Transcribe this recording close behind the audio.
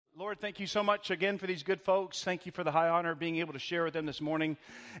Lord, thank you so much again for these good folks. Thank you for the high honor of being able to share with them this morning.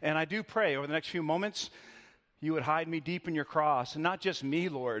 And I do pray over the next few moments, you would hide me deep in your cross. And not just me,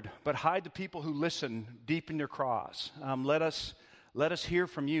 Lord, but hide the people who listen deep in your cross. Let us hear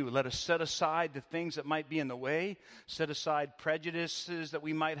from you. Let us set aside the things that might be in the way, set aside prejudices that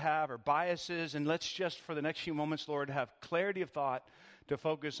we might have or biases, and let's just, for the next few moments, Lord, have clarity of thought to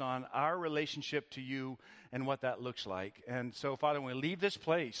focus on our relationship to you and what that looks like. And so, Father, when we leave this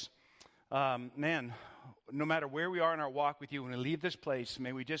place, no matter where we are in our walk with you, when we leave this place,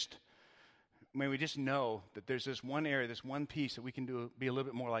 may we just know that there's this one area, this one piece that we can do, be a little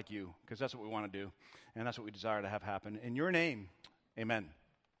bit more like you, because that's what we want to do, and that's what we desire to have happen. In your name, amen.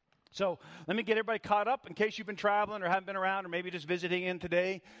 So let me get everybody caught up in case you've been traveling or haven't been around or maybe just visiting in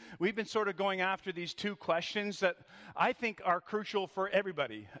today. We've been sort of going after these two questions that I think are crucial for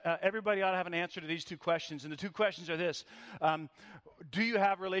everybody. Everybody ought to have an answer to these two questions. And the two questions are this. Do you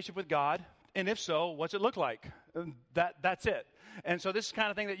have a relationship with God? And if so, what's it look like? That's it. And so this is the kind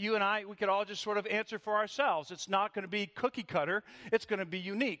of thing that you and I, we could all just sort of answer for ourselves. It's not going to be cookie cutter. It's going to be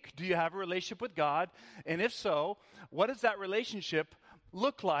unique. Do you have a relationship with God? And if so, what does that relationship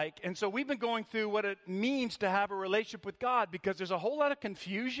look like? And so we've been going through what it means to have a relationship with God, because there's a whole lot of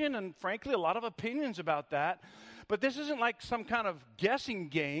confusion and frankly a lot of opinions about that. But this isn't like some kind of guessing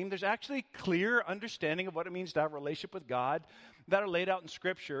game. There's actually clear understanding of what it means to have a relationship with God that are laid out in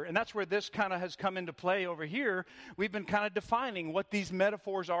Scripture. And that's where this kind of has come into play over here. We've been kind of defining what these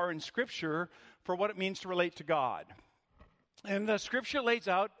metaphors are in Scripture for what it means to relate to God. And the Scripture lays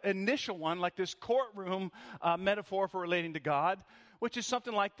out an initial one, like this courtroom metaphor for relating to God, which is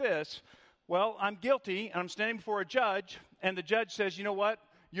something like this. Well, I'm guilty, and I'm standing before a judge, and the judge says, you know what?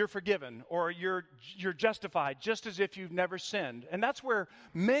 You're forgiven, or you're justified, just as if you've never sinned. And that's where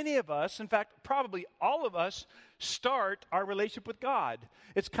many of us, in fact, probably all of us, start our relationship with God.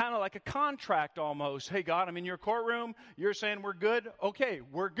 It's kind of like a contract almost. Hey, God, I'm in your courtroom. You're saying we're good? Okay,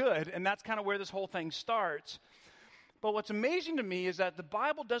 we're good. And that's kind of where this whole thing starts. But what's amazing to me is that the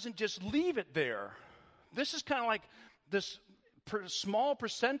Bible doesn't just leave it there. This is kind of like this small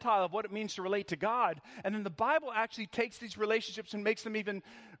percentile of what it means to relate to God. And then the Bible actually takes these relationships and makes them even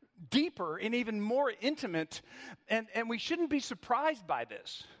deeper and even more intimate. And we shouldn't be surprised by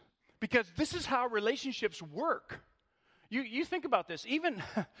this, because this is how relationships work. You think about this, even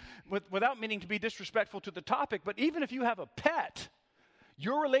without meaning to be disrespectful to the topic, but even if you have a pet,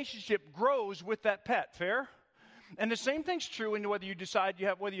 your relationship grows with that pet, fair? And the same thing's true in whether you decide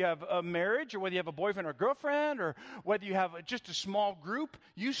whether you have a marriage or whether you have a boyfriend or girlfriend or whether you have just a small group.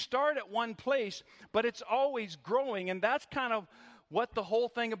 You start at one place, but it's always growing. And that's kind of what the whole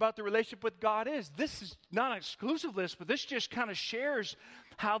thing about the relationship with God is. This is not an exclusive list, but this just kind of shares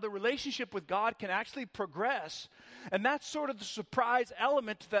how the relationship with God can actually progress. And that's sort of the surprise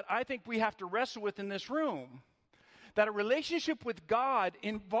element that I think we have to wrestle with in this room. That a relationship with God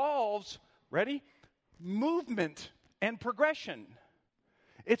involves, ready? Movement and progression.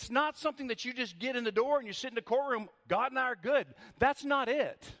 It's not something that you just get in the door and you sit in the courtroom, God and I are good. That's not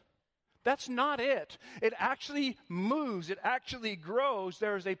it. That's not it. It actually moves. It actually grows.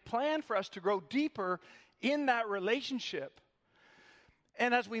 There is a plan for us to grow deeper in that relationship.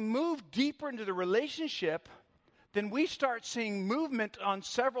 And as we move deeper into the relationship, then we start seeing movement on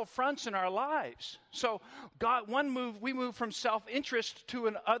several fronts in our lives. So we move from self-interest to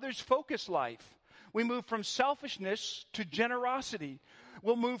an others-focused life. We move from selfishness to generosity.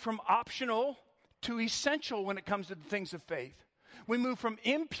 We'll move from optional to essential when it comes to the things of faith. We move from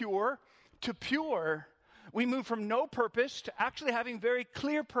impure to pure. We move from no purpose to actually having very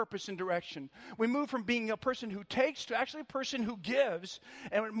clear purpose and direction. We move from being a person who takes to actually a person who gives.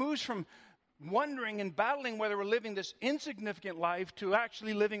 And it moves from wondering and battling whether we're living this insignificant life to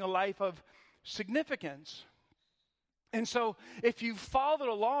actually living a life of significance. And so if you've followed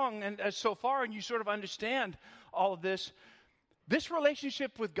along and so far and you sort of understand all of this, this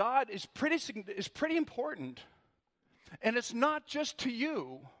relationship with God is pretty important. And it's not just to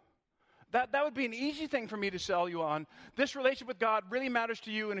you. That would be an easy thing for me to sell you on. This relationship with God really matters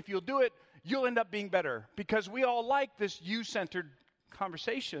to you, and if you'll do it, you'll end up being better. Because we all like this you-centered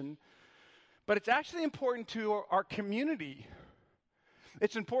conversation. But it's actually important to our community.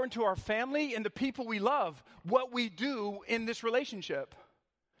 It's important to our family and the people we love, what we do in this relationship.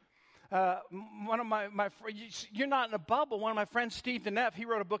 One of my you're not in a bubble. One of my friends, Steve DeNeff, he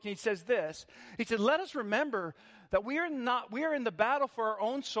wrote a book and he says this. He said, let us remember that we are in the battle for our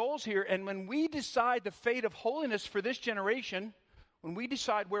own souls here. And when we decide the fate of holiness for this generation, when we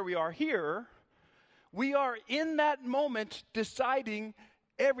decide where we are here, we are in that moment deciding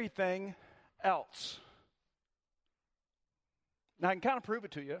everything else. Now, I can kind of prove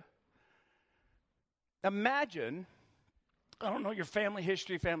it to you. Imagine, I don't know your family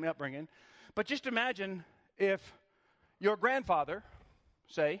history, family upbringing, but just imagine if your grandfather,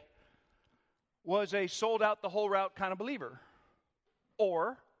 say, was a sold out the whole route kind of believer.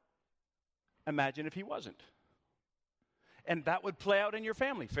 Or imagine if he wasn't. And that would play out in your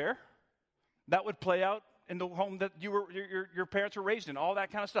family, fair? That would play out in the home that your parents were raised in, all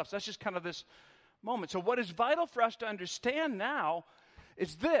that kind of stuff. So that's just kind of this moment. So what is vital for us to understand now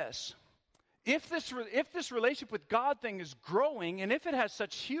is this. If this relationship with God thing is growing, and if it has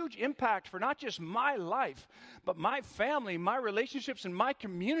such huge impact for not just my life, but my family, my relationships, and my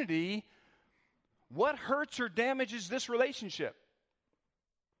community, what hurts or damages this relationship?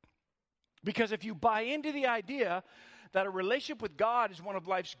 Because if you buy into the idea that a relationship with God is one of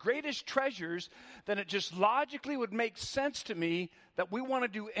life's greatest treasures, then it just logically would make sense to me that we want to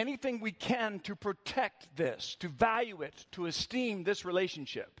do anything we can to protect this, to value it, to esteem this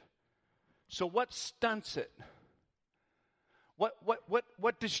relationship. So what stunts it?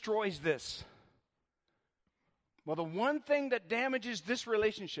 What destroys this? Well, the one thing that damages this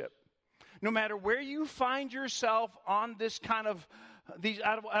relationship, no matter where you find yourself on this kind of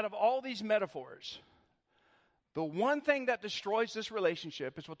out of all these metaphors, the one thing that destroys this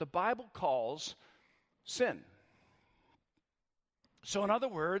relationship is what the Bible calls sin. So in other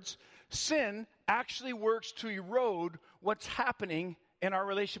words, sin actually works to erode what's happening in our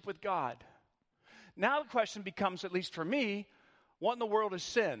relationship with God. Now the question becomes, at least for me, what in the world is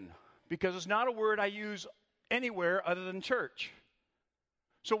sin? Because it's not a word I use anywhere other than church.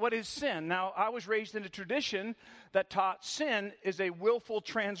 So what is sin? Now, I was raised in a tradition that taught sin is a willful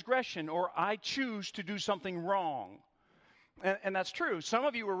transgression, or I choose to do something wrong. And that's true. Some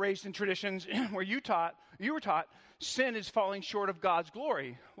of you were raised in traditions where you were taught sin is falling short of God's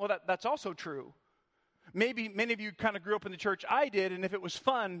glory. Well, that's also true. Maybe many of you kind of grew up in the church I did, and if it was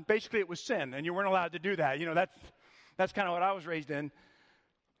fun, basically it was sin, and you weren't allowed to do that. You know, that's kind of what I was raised in.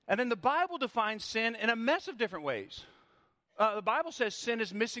 And then the Bible defines sin in a mess of different ways. The Bible says sin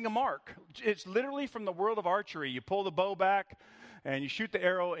is missing a mark. It's literally from the world of archery. You pull the bow back, and you shoot the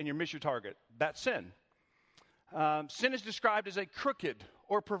arrow, and you miss your target. That's sin. Sin is described as a crooked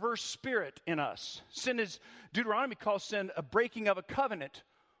or perverse spirit in us. Deuteronomy calls sin a breaking of a covenant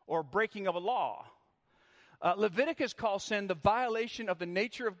or breaking of a law. Leviticus calls sin the violation of the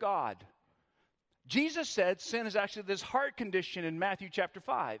nature of God. Jesus said sin is actually this heart condition in Matthew chapter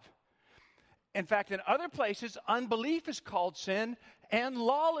 5. In fact, in other places, unbelief is called sin and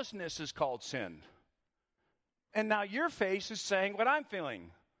lawlessness is called sin. And now your face is saying what I'm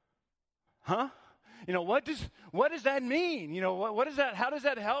feeling. Huh? You know, what does that mean? You know, what is that? How does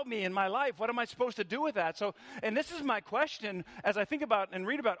that help me in my life? What am I supposed to do with that? So, and this is my question as I think about and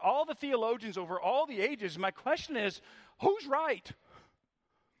read about all the theologians over all the ages. My question is, who's right?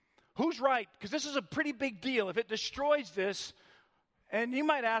 Who's right? Because this is a pretty big deal. If it destroys this, and you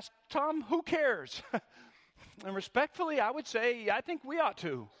might ask, Tom, who cares? And respectfully, I would say, I think we ought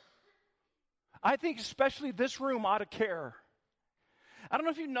to. I think especially this room ought to care. I don't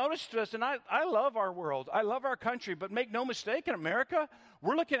know if you've noticed this, and I love our world. I love our country, but make no mistake, in America,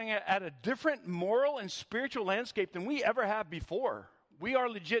 we're looking at a different moral and spiritual landscape than we ever have before. We are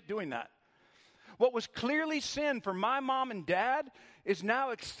legit doing that. What was clearly sin for my mom and dad is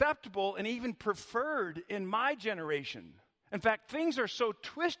now acceptable and even preferred in my generation. In fact, things are so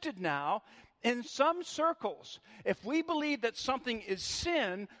twisted now in some circles. If we believe that something is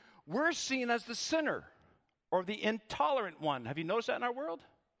sin, we're seen as the sinner or the intolerant one. Have you noticed that in our world?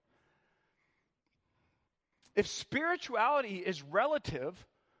 If spirituality is relative,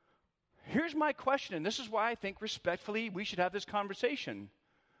 here's my question, and this is why I think respectfully we should have this conversation.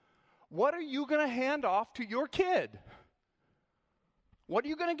 What are you going to hand off to your kid? What are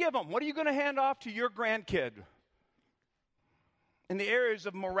you going to give them? What are you going to hand off to your grandkid? In the areas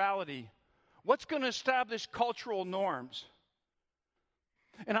of morality, what's going to establish cultural norms?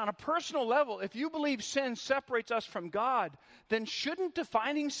 And on a personal level, if you believe sin separates us from God, then shouldn't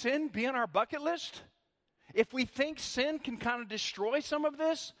defining sin be on our bucket list? If we think sin can kind of destroy some of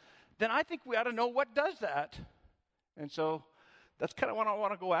this, then I think we ought to know what does that. And so that's kind of what I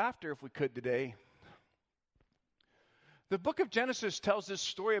want to go after if we could today. The book of Genesis tells this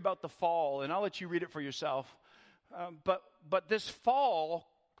story about the fall, and I'll let you read it for yourself. But this fall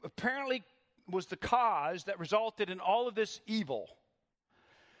apparently was the cause that resulted in all of this evil.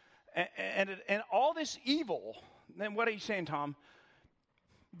 And all this evil, then what are you saying, Tom?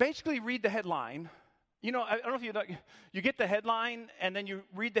 Basically read the headline. You know, I don't know if you get the headline and then you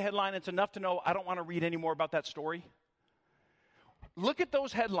read the headline, it's enough to know I don't want to read any more about that story. Look at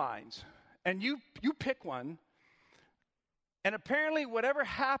those headlines and you pick one. And apparently whatever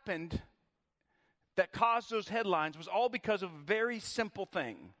happened that caused those headlines was all because of a very simple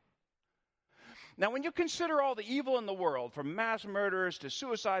thing. Now, when you consider all the evil in the world, from mass murderers to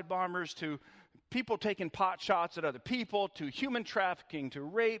suicide bombers to people taking pot shots at other people to human trafficking to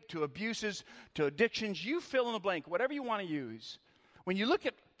rape to abuses to addictions, you fill in the blank, whatever you want to use. When you look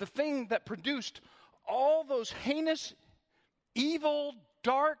at the thing that produced all those heinous, evil,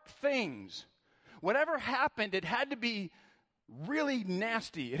 dark things, whatever happened, it had to be really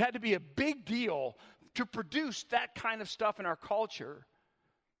nasty. It had to be a big deal to produce that kind of stuff in our culture.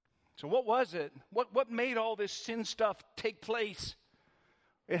 So what was it? What made all this sin stuff take place?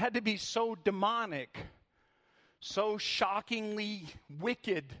 It had to be so demonic, so shockingly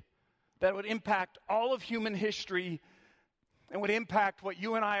wicked that it would impact all of human history and would impact what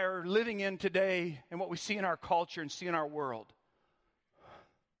you and I are living in today and what we see in our culture and see in our world.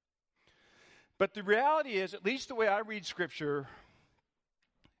 But the reality is, at least the way I read Scripture,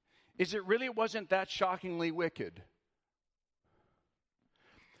 is it really wasn't that shockingly wicked.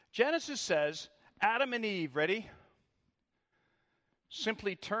 Genesis says, Adam and Eve, ready?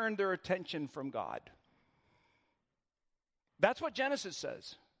 Simply turned their attention from God. That's what Genesis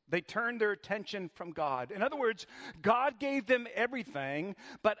says. They turned their attention from God. In other words, God gave them everything,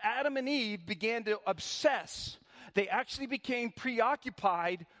 but Adam and Eve began to obsess. They actually became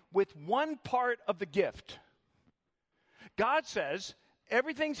preoccupied with one part of the gift. God says,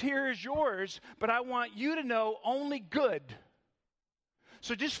 everything's here is yours, but I want you to know only good.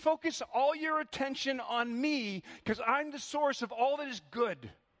 So just focus all your attention on me, because I'm the source of all that is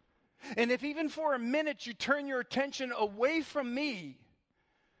good. And if even for a minute you turn your attention away from me,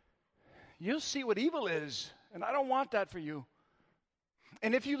 you'll see what evil is, and I don't want that for you.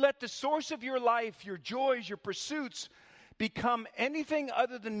 And if you let the source of your life, your joys, your pursuits, become anything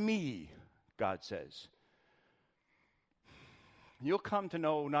other than me, God says, you'll come to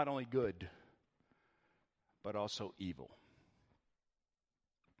know not only good, but also evil.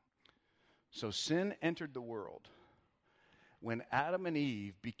 So sin entered the world when Adam and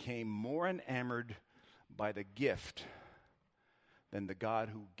Eve became more enamored by the gift than the God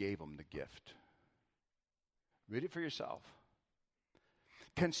who gave them the gift. Read it for yourself.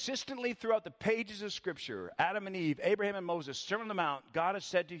 Consistently throughout the pages of Scripture, Adam and Eve, Abraham and Moses, Sermon on the Mount, God has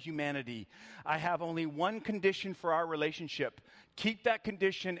said to humanity, I have only one condition for our relationship. Keep that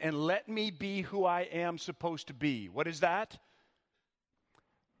condition and let me be who I am supposed to be. What is that?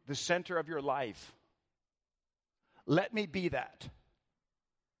 The center of your life. Let me be that.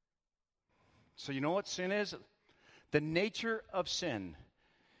 So you know what sin is? The nature of sin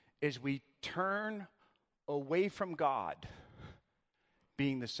is we turn away from God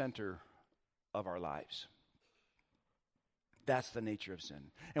being the center of our lives. That's the nature of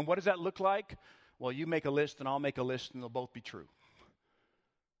sin. And what does that look like? Well, you make a list and I'll make a list and they'll both be true.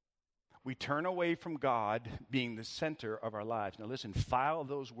 We turn away from God being the center of our lives. Now listen, file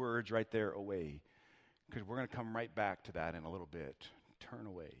those words right there away, because we're going to come right back to that in a little bit. Turn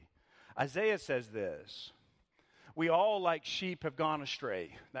away. Isaiah says this, we all like sheep have gone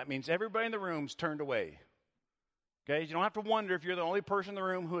astray. That means everybody in the room's turned away. Okay, you don't have to wonder if you're the only person in the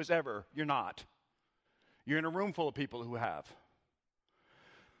room who has ever. You're not. You're in a room full of people who have.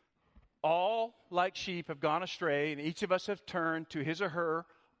 All, like sheep, have gone astray, and each of us have turned to his or her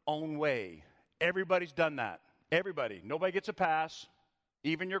own way. Everybody's done that. Everybody. Nobody gets a pass.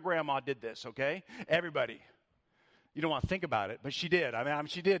 Even your grandma did this, okay? Everybody. You don't want to think about it, but she did. I mean,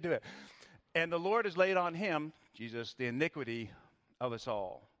 she did do it. And the Lord has laid on him, Jesus, the iniquity of us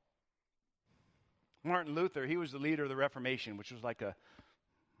all. Martin Luther, he was the leader of the Reformation, which was like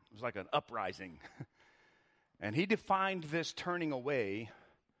an uprising. And he defined this turning away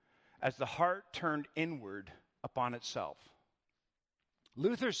as the heart turned inward upon itself.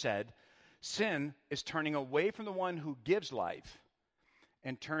 Luther said, sin is turning away from the one who gives life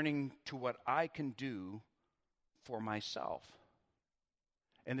and turning to what I can do for myself.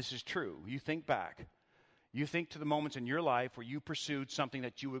 And this is true. You think back. You think to the moments in your life where you pursued something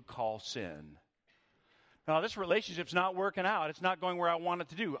that you would call sin. Now, this relationship's not working out. It's not going where I want it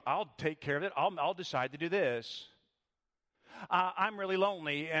to do. I'll take care of it. I'll decide to do this. I'm really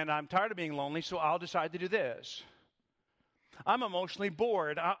lonely, and I'm tired of being lonely, so I'll decide to do this. I'm emotionally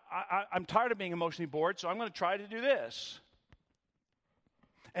bored. I'm tired of being emotionally bored, so I'm going to try to do this.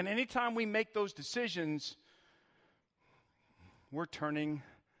 And anytime we make those decisions, we're turning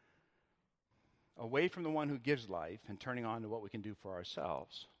away from the one who gives life and turning on to what we can do for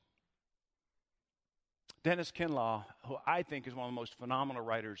ourselves. Dennis Kinlaw, who I think is one of the most phenomenal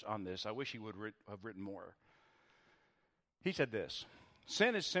writers on this, I wish he would have written more. He said this,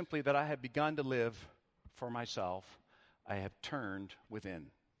 sin is simply that I have begun to live for myself. I have turned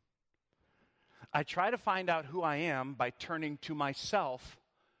within. I try to find out who I am by turning to myself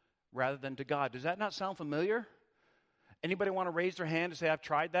rather than to God. Does that not sound familiar? Anybody want to raise their hand and say, I've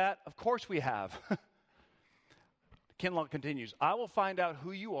tried that? Of course we have. Kinlaw continues, I will find out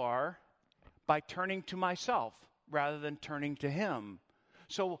who you are by turning to myself rather than turning to him.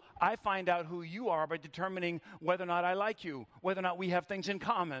 So I find out who you are by determining whether or not I like you, whether or not we have things in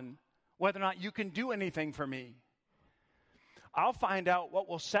common, whether or not you can do anything for me. I'll find out what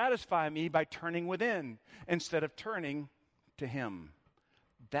will satisfy me by turning within instead of turning to him.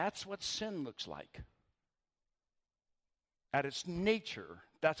 That's what sin looks like. At its nature,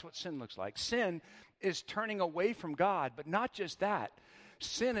 that's what sin looks like. Sin is turning away from God, but not just that.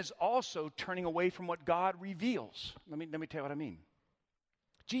 Sin is also turning away from what God reveals. Let me tell you what I mean.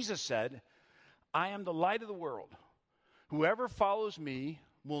 Jesus said, I am the light of the world. Whoever follows me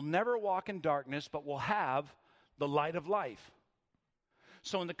will never walk in darkness, but will have the light of life.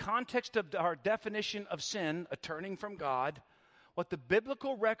 So in the context of our definition of sin, a turning from God, what the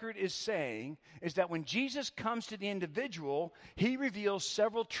biblical record is saying is that when Jesus comes to the individual, he reveals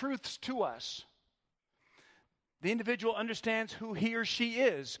several truths to us. The individual understands who he or she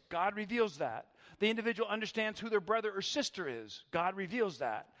is. God reveals that. The individual understands who their brother or sister is. God reveals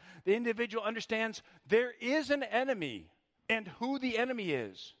that. The individual understands there is an enemy and who the enemy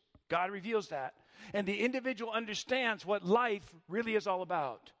is. God reveals that. And the individual understands what life really is all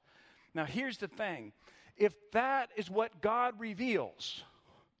about. Now, here's the thing. If that is what God reveals,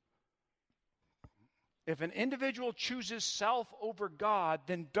 if an individual chooses self over God,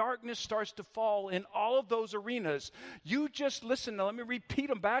 then darkness starts to fall in all of those arenas. You just listen. Now, let me repeat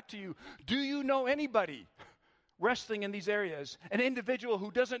them back to you. Do you know anybody wrestling in these areas? An individual who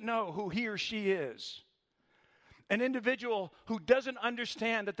doesn't know who he or she is. An individual who doesn't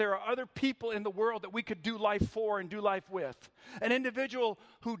understand that there are other people in the world that we could do life for and do life with. An individual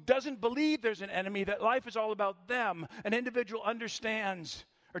who doesn't believe there's an enemy, that life is all about them. An individual understands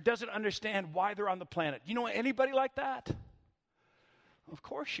or doesn't understand why they're on the planet. You know anybody like that? Of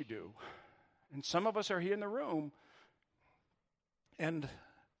course you do. And some of us are here in the room. And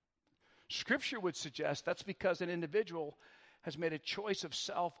Scripture would suggest that's because an individual has made a choice of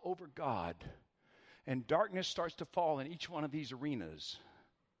self over God. And darkness starts to fall in each one of these arenas.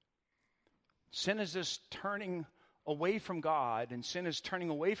 Sin is this turning away from God, and sin is turning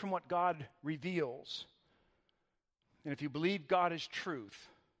away from what God reveals. And if you believe God is truth,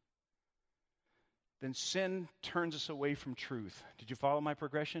 then sin turns us away from truth. Did you follow my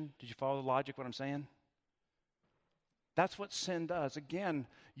progression? Did you follow the logic, what I'm saying? That's what sin does. Again,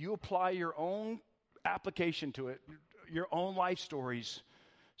 you apply your own application to it, your own life stories.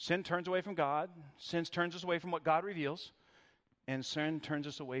 Sin turns away from God. Sin turns us away from what God reveals. And sin turns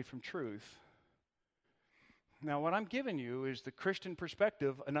us away from truth. Now, what I'm giving you is the Christian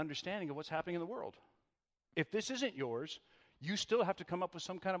perspective, an understanding of what's happening in the world. If this isn't yours, you still have to come up with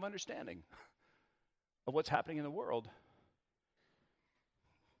some kind of understanding of what's happening in the world.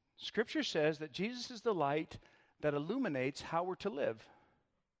 Scripture says that Jesus is the light that illuminates how we're to live.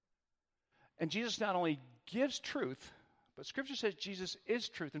 And Jesus not only gives truth, but Scripture says Jesus is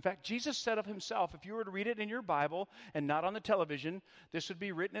truth. In fact, Jesus said of himself, if you were to read it in your Bible and not on the television, this would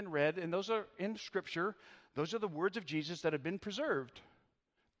be written and read, and those are in Scripture. Those are the words of Jesus that have been preserved.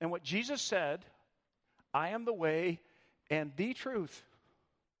 And what Jesus said, I am the way and the truth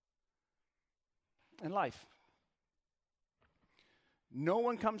and life. No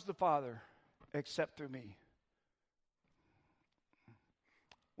one comes to the Father except through me.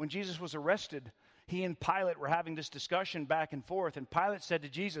 When Jesus was arrested, he and Pilate were having this discussion back and forth, and Pilate said to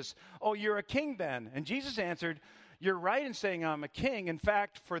Jesus, oh, you're a king then. And Jesus answered, you're right in saying I'm a king. In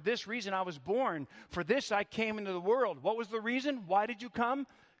fact, for this reason I was born. For this I came into the world. What was the reason? Why did you come?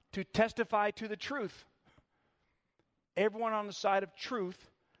 To testify to the truth. Everyone on the side of truth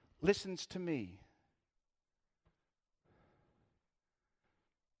listens to me.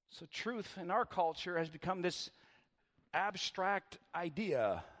 So truth in our culture has become this abstract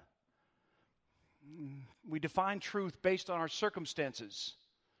idea. We define truth based on our circumstances,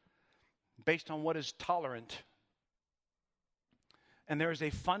 based on what is tolerant. And there is a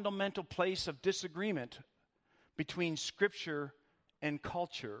fundamental place of disagreement between Scripture and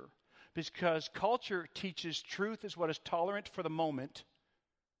culture, because culture teaches truth is what is tolerant for the moment.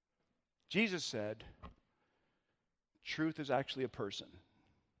 Jesus said, truth is actually a person.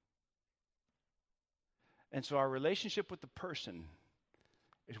 And so our relationship with the person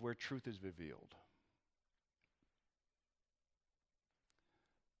is where truth is revealed.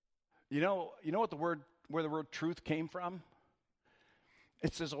 You know what where the word truth came from?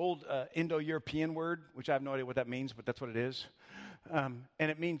 It's this old Indo-European word, which I have no idea what that means, but that's what it is. And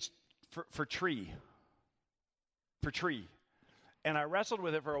it means for tree. For tree. And I wrestled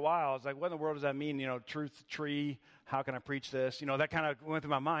with it for a while. I was like, what in the world does that mean? Truth, tree, how can I preach this? That kind of went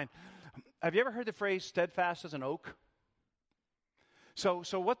through my mind. Have you ever heard the phrase steadfast as an oak? So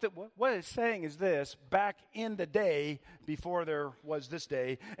what it's saying is this: back in the day, before there was this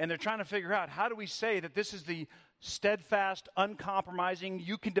day, and they're trying to figure out, how do we say that this is the steadfast, uncompromising,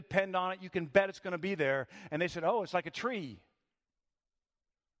 you can depend on it, you can bet it's going to be there. And they said, it's like a tree.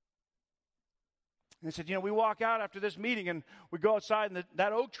 And they said, we walk out after this meeting and we go outside and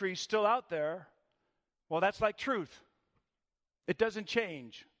that oak tree is still out there. Well, that's like truth. It doesn't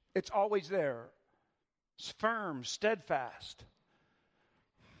change. It's always there. It's firm, steadfast.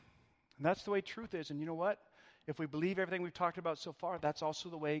 And that's the way truth is. And you know what? If we believe everything we've talked about so far, that's also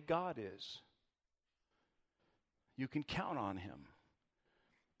the way God is. You can count on him.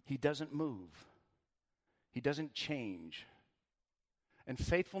 He doesn't move. He doesn't change. And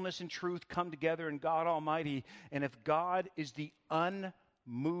faithfulness and truth come together in God Almighty. And if God is the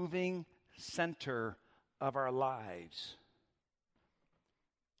unmoving center of our lives,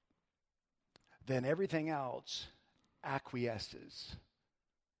 then everything else acquiesces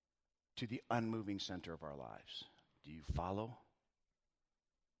to the unmoving center of our lives. Do you follow?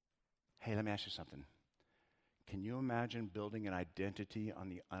 Hey, let me ask you something. Can you imagine building an identity on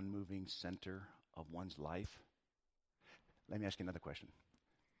the unmoving center of one's life? Let me ask you another question.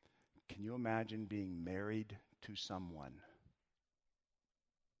 Can you imagine being married to someone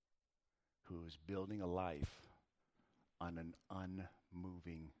who is building a life on an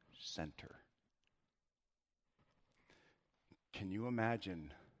unmoving center? Can you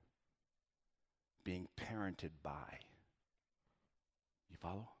imagine being parented by? You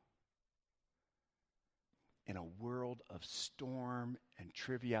follow? In a world of storm and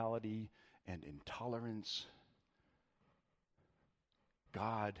triviality and intolerance,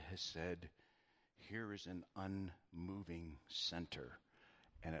 God has said, here is an unmoving center,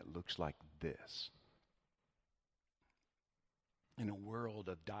 and it looks like this. In a world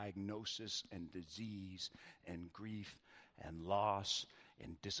of diagnosis and disease and grief and loss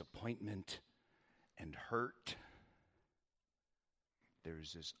and disappointment and hurt, there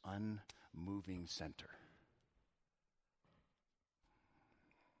is this unmoving center.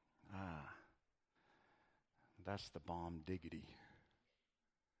 That's the bomb diggity.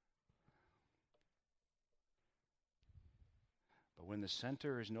 But when the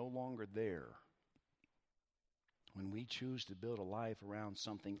center is no longer there, when we choose to build a life around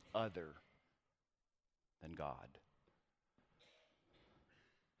something other than God,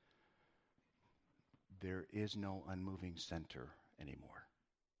 there is no unmoving center anymore.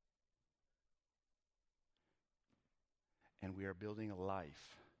 And we are building a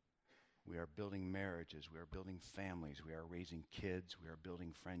life. We are building marriages. We are building families. We are raising kids. We are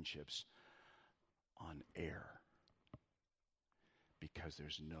building friendships on air because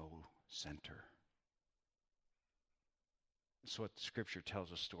there's no center. So what Scripture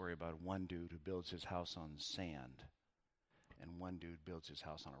tells a story about one dude who builds his house on sand and one dude builds his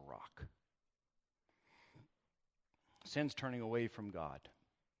house on a rock. Sin's turning away from God.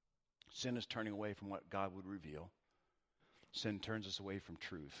 Sin is turning away from what God would reveal. Sin turns us away from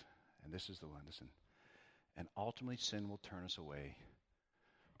truth. And this is the one, listen. And ultimately, sin will turn us away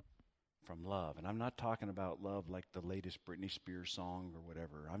from love. And I'm not talking about love like the latest Britney Spears song or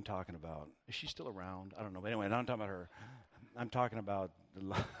whatever. I'm talking about, is she still around? I don't know. But anyway, I'm not talking about her. I'm talking about,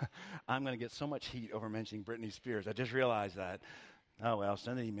 I'm going to get so much heat over mentioning Britney Spears. I just realized that. Oh, well,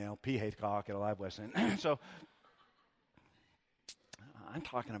 send an email, phaycock@AliveWest. So I'm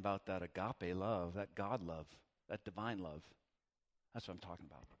talking about that agape love, that God love, that divine love. That's what I'm talking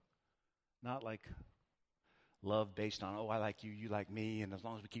about. Not like love based on, I like you, you like me, and as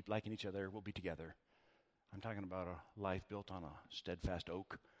long as we keep liking each other, we'll be together. I'm talking about a life built on a steadfast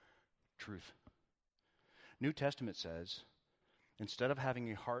oak, truth. New Testament says, instead of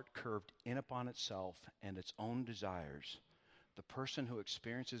having a heart curved in upon itself and its own desires, the person who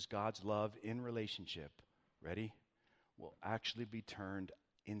experiences God's love in relationship, ready, will actually be turned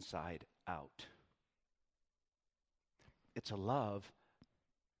inside out. It's a love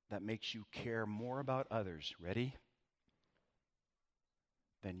that makes you care more about others, ready,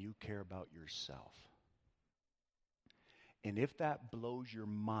 than you care about yourself. And if that blows your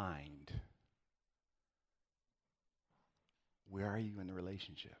mind, where are you in the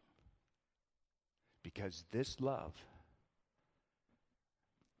relationship? Because this love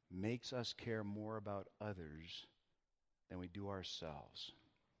makes us care more about others than we do ourselves.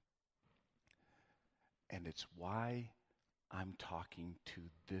 And it's why I'm talking to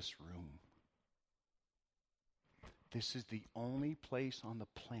this room. This is the only place on the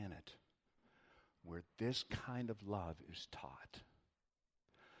planet where this kind of love is taught.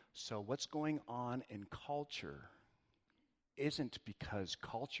 So what's going on in culture isn't because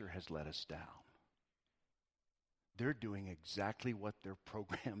culture has let us down. They're doing exactly what they're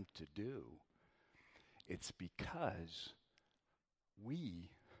programmed to do. It's because we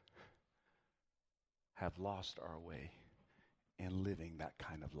have lost our way in living that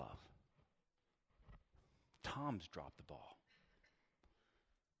kind of love. Tom's dropped the ball.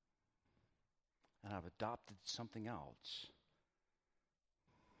 And I've adopted something else.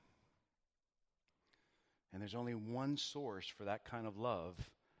 And there's only one source for that kind of love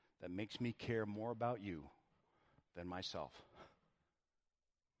that makes me care more about you than myself.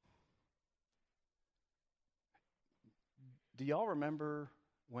 Do y'all remember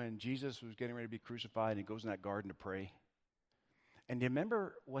when Jesus was getting ready to be crucified and he goes in that garden to pray? And do you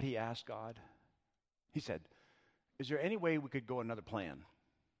remember what he asked God? He said, is there any way we could go another plan?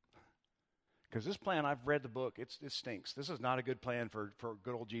 Because this plan, I've read the book, it stinks. This is not a good plan for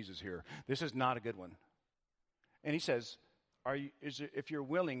good old Jesus here. This is not a good one. And he says, if you're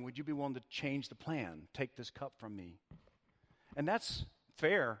willing, would you be willing to change the plan? Take this cup from me. And that's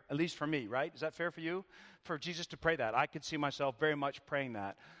fair, at least for me, right? Is that fair for you? For Jesus to pray that. I could see myself very much praying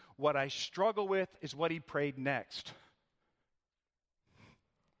that. What I struggle with is what he prayed next.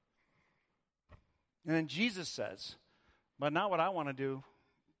 And then Jesus says, but not what I want to do,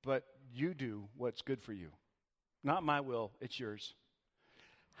 but you do what's good for you. Not my will, it's yours.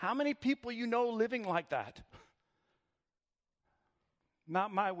 How many people you know living like that?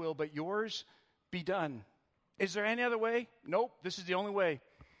 Not my will, but yours be done. Is there any other way? Nope, this is the only way.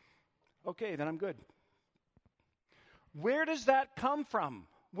 Okay, then I'm good. Where does that come from?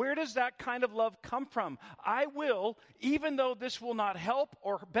 Where does that kind of love come from? I will, even though this will not help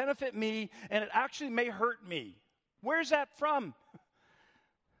or benefit me, and it actually may hurt me. Where's that from?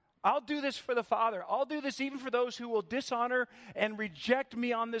 I'll do this for the Father. I'll do this even for those who will dishonor and reject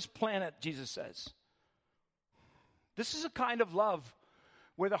me on this planet, Jesus says. This is a kind of love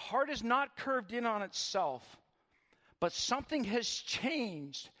where the heart is not curved in on itself, but something has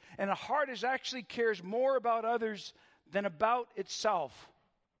changed, and the heart actually cares more about others than about itself.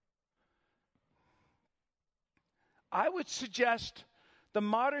 I would suggest the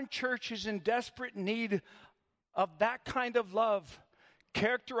modern church is in desperate need of that kind of love,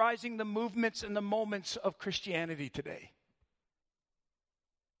 characterizing the movements and the moments of Christianity today.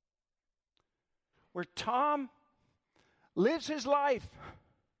 Where Tom lives his life,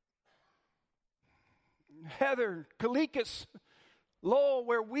 Heather, Kalikas, Lowell,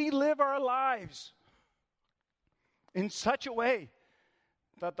 where we live our lives in such a way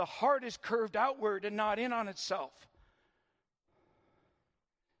that the heart is curved outward and not in on itself.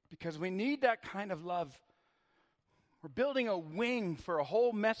 Because we need that kind of love. We're building a wing for a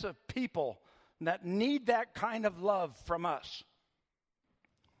whole mess of people that need that kind of love from us.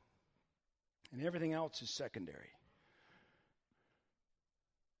 And everything else is secondary.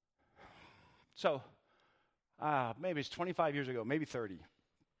 So, maybe it's 25 years ago, maybe 30.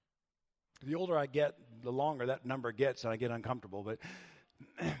 The older I get, the longer that number gets, and I get uncomfortable. But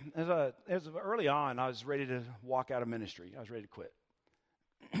as early on, I was ready to walk out of ministry. I was ready to quit.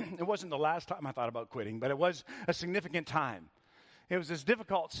 It wasn't the last time I thought about quitting, but it was a significant time. It was this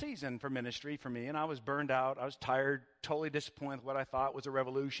difficult season for ministry for me, and I was burned out. I was tired, totally disappointed with what I thought was a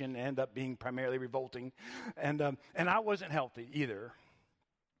revolution, ended up being primarily revolting, and I wasn't healthy either.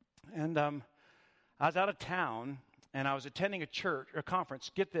 And I was out of town, and I was attending a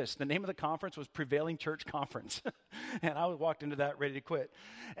conference. Get this, the name of the conference was Prevailing Church Conference, and I walked into that ready to quit.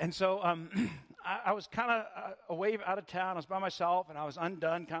 And so I was kind of away out of town. I was by myself, and I was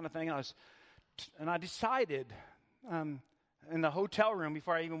undone kind of thing. And I decided in the hotel room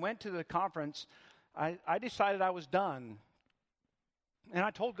before I even went to the conference, I decided I was done. And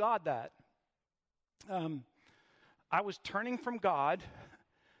I told God that. I was turning from God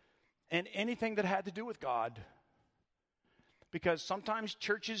and anything that had to do with God. Because sometimes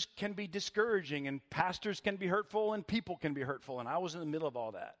churches can be discouraging, and pastors can be hurtful, and people can be hurtful. And I was in the middle of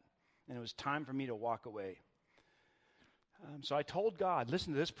all that. And it was time for me to walk away. So I told God,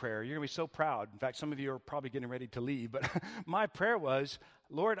 listen to this prayer. You're going to be so proud. In fact, some of you are probably getting ready to leave. But my prayer was,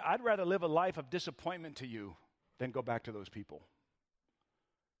 Lord, I'd rather live a life of disappointment to you than go back to those people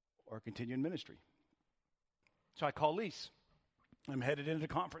or continue in ministry. So I call Lise. I'm headed into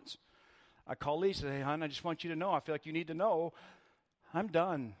the conference. I call Lisa and say, hey, hon, I just want you to know, I feel like you need to know, I'm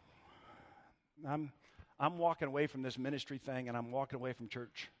done. I'm walking away from this ministry thing, and I'm walking away from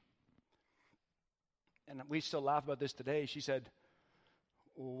church. And we still laugh about this today. She said,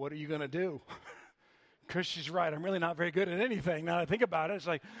 well, what are you going to do? because she's right. I'm really not very good at anything. Now that I think about it,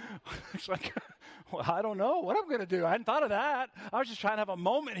 it's like, well, I don't know what I'm going to do. I hadn't thought of that. I was just trying to have a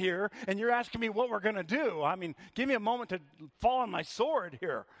moment here, and you're asking me what we're going to do. I mean, give me a moment to fall on my sword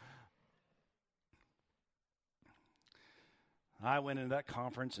here. I went into that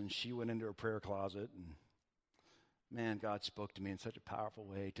conference, and she went into her prayer closet, and man, God spoke to me in such a powerful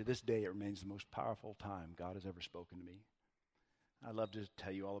way. To this day, it remains the most powerful time God has ever spoken to me. I'd love to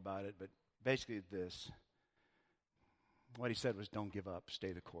tell you all about it, but basically this. What he said was, don't give up,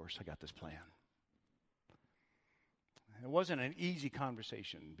 stay the course. I got this plan. It wasn't an easy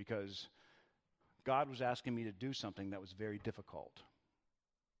conversation because God was asking me to do something that was very difficult.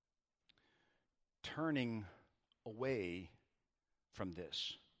 Turning away from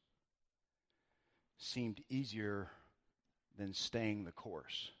this seemed easier than staying the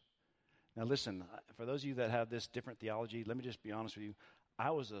course. Now listen, for those of you that have this different theology, let me just be honest with you.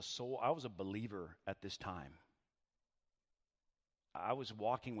 I was a believer at this time. I was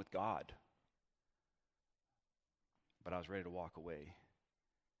walking with God, but I was ready to walk away.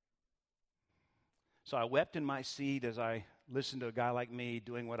 So I wept in my seat as I listened to a guy like me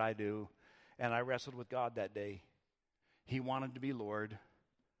doing what I do, and I wrestled with God that day. He wanted to be Lord,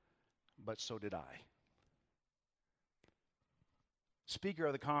 but so did I. Speaker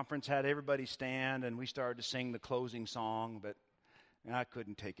of the conference had everybody stand, and we started to sing the closing song, but I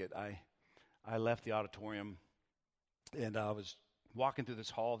couldn't take it. I left the auditorium, and I was walking through this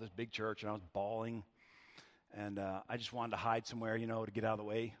hall of this big church, and I was bawling, and I just wanted to hide somewhere, to get out of the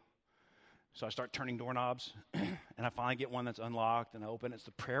way. So I start turning doorknobs, and I finally get one that's unlocked, and I open it. It's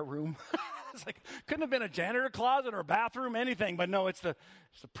the prayer room. It's like, couldn't have been a janitor closet or a bathroom, anything, but no, it's the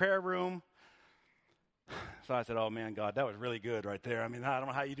prayer room. So I said, oh, man, God, that was really good right there. I mean, I don't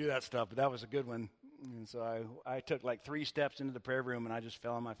know how you do that stuff, but that was a good one. And so I took like 3 steps into the prayer room, and I just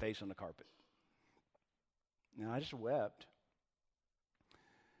fell on my face on the carpet. And I just wept.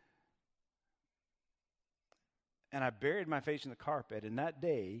 And I buried my face in the carpet, and that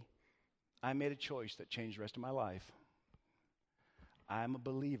day, I made a choice that changed the rest of my life. I'm a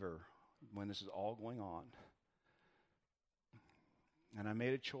believer when this is all going on. And I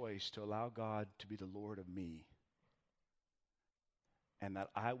made a choice to allow God to be the Lord of me. And that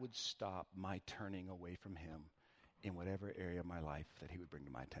I would stop my turning away from him in whatever area of my life that he would bring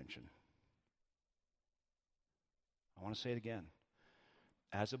to my attention. I want to say it again.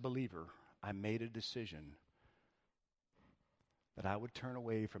 As a believer, I made a decision that I would turn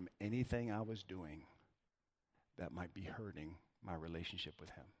away from anything I was doing that might be hurting my relationship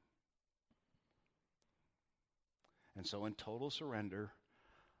with him. And so in total surrender,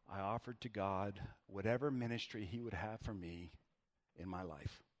 I offered to God whatever ministry he would have for me in my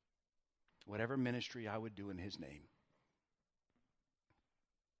life, whatever ministry I would do in his name.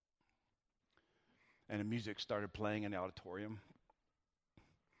 And the music started playing in the auditorium.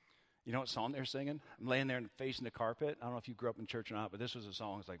 You know what song they're singing? I'm laying there facing the carpet. I don't know if you grew up in church or not, but this was a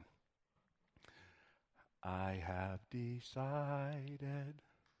song. It's like, I have decided.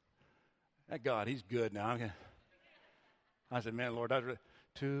 That God, he's good now. I said, man, Lord,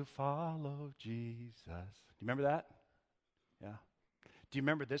 to follow Jesus. Do you remember that? Yeah. Do you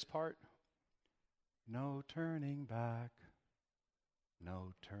remember this part? No turning back.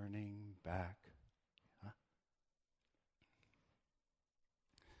 No turning back. Huh?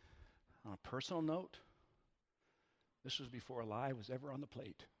 On a personal note, this was before a lie was ever on the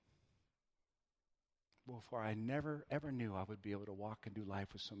plate. Before I never, ever knew I would be able to walk and do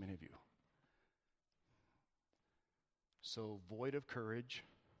life with so many of you. So void of courage,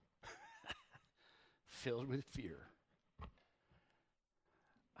 filled with fear,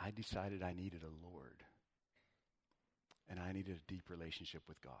 I decided I needed a Lord, and I needed a deep relationship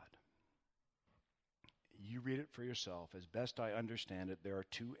with God. You read it for yourself. As best I understand it, there are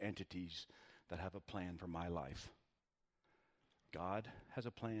 2 entities that have a plan for my life. God has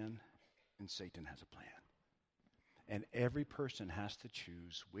a plan, and Satan has a plan. And every person has to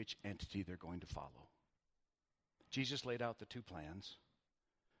choose which entity they're going to follow. Jesus laid out the 2 plans.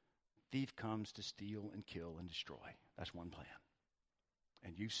 Thief comes to steal and kill and destroy. That's one plan.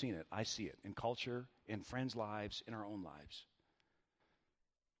 And you've seen it. I see it in culture, in friends' lives, in our own lives.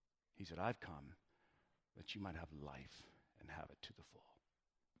 He said, I've come that you might have life and have it to the full.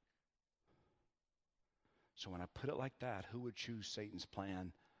 So when I put it like that, who would choose Satan's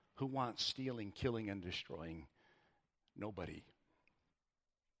plan? Who wants stealing, killing, and destroying? Nobody.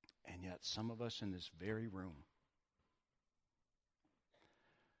 And yet some of us in this very room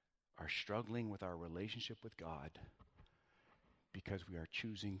are struggling with our relationship with God because we are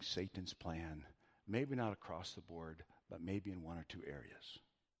choosing Satan's plan, maybe not across the board, but maybe in 1 or 2 areas.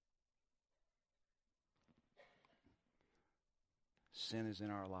 Sin is in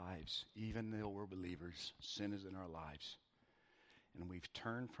our lives. Even though we're believers, sin is in our lives. And we've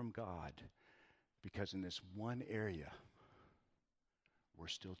turned from God because in this one area, we're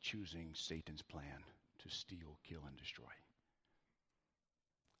still choosing Satan's plan to steal, kill, and destroy.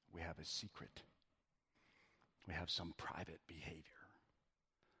 We have a secret. We have some private behavior.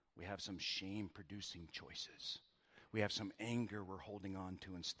 We have some shame-producing choices. We have some anger we're holding on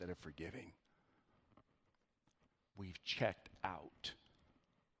to instead of forgiving. We've checked out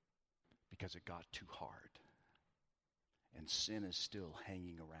because it got too hard. And sin is still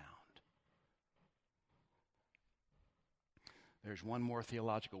hanging around. There's one more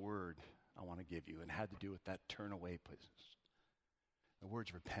theological word I want to give you, and it had to do with that turn away business. The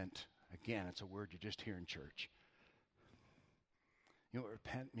word's repent. Again, it's a word you just hear in church. You know what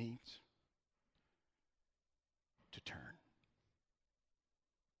repent means? To turn.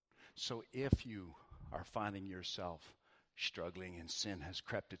 So if you are finding yourself struggling and sin has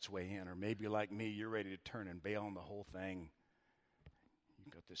crept its way in, or maybe like me, you're ready to turn and bail on the whole thing,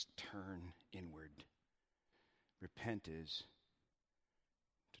 you've got this turn inward. Repent is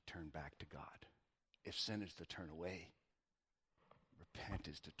to turn back to God. If sin is to turn away, repent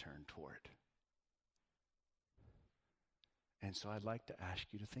is to turn toward. And so I'd like to ask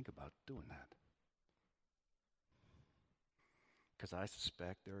you to think about doing that. Because I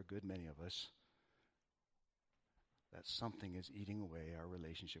suspect there are a good many of us that something is eating away our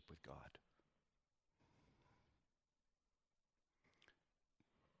relationship with God.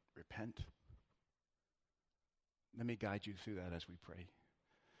 Repent. Let me guide you through that as we pray.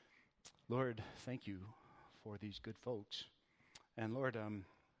 Lord, thank you for these good folks. And Lord, I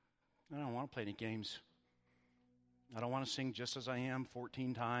don't want to play any games. I don't want to sing Just As I Am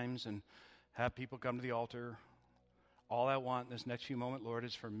 14 times and have people come to the altar. All I want in this next few moments, Lord,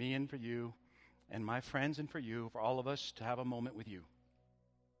 is for me and for you and my friends and for you, for all of us to have a moment with you.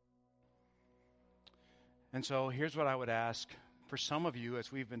 And so here's what I would ask for some of you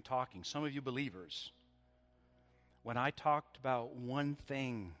as we've been talking, some of you believers. When I talked about one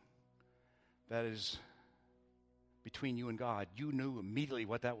thing that is between you and God, you knew immediately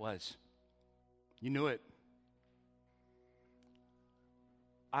what that was. You knew it.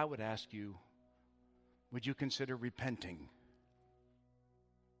 I would ask you, would you consider repenting?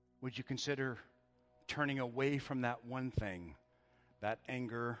 Would you consider turning away from that one thing, that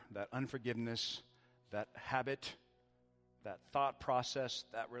anger, that unforgiveness, that habit, that thought process,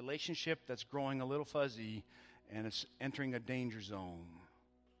 that relationship that's growing a little fuzzy and it's entering a danger zone?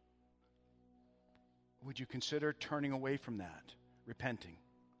 Would you consider turning away from that, repenting?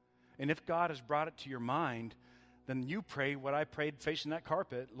 And if God has brought it to your mind, then you pray what I prayed facing that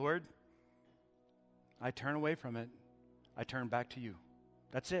carpet. Lord, I turn away from it. I turn back to you.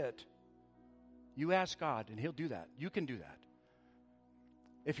 That's it. You ask God, and He'll do that. You can do that.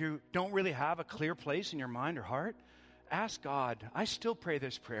 If you don't really have a clear place in your mind or heart, ask God. I still pray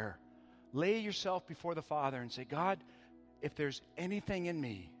this prayer. Lay yourself before the Father and say, God, if there's anything in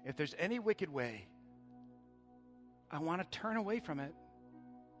me, if there's any wicked way, I want to turn away from it.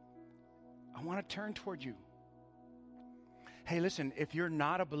 I want to turn toward you. Hey, listen, if you're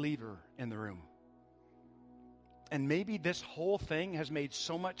not a believer in the room, and maybe this whole thing has made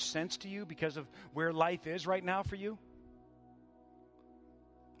so much sense to you because of where life is right now for you,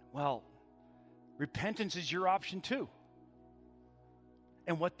 well, repentance is your option too.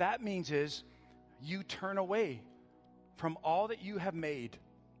 And what that means is you turn away from all that you have made,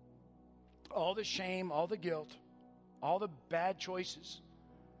 all the shame, all the guilt, all the bad choices,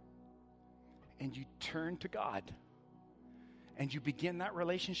 and you turn to God. And you begin that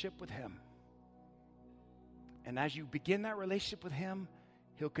relationship with Him. And as you begin that relationship with Him,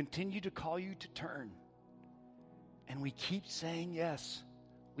 He'll continue to call you to turn. And we keep saying yes.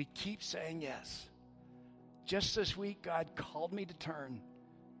 We keep saying yes. Just this week, God called me to turn.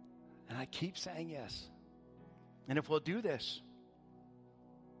 And I keep saying yes. And if we'll do this,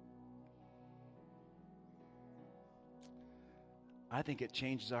 I think it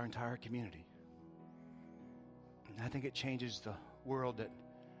changes our entire community. I think it changes the world that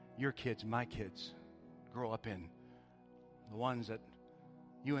your kids, my kids, grow up in. The ones that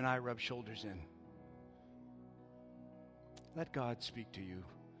you and I rub shoulders in. Let God speak to you.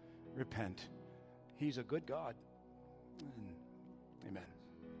 Repent. He's a good God. Amen.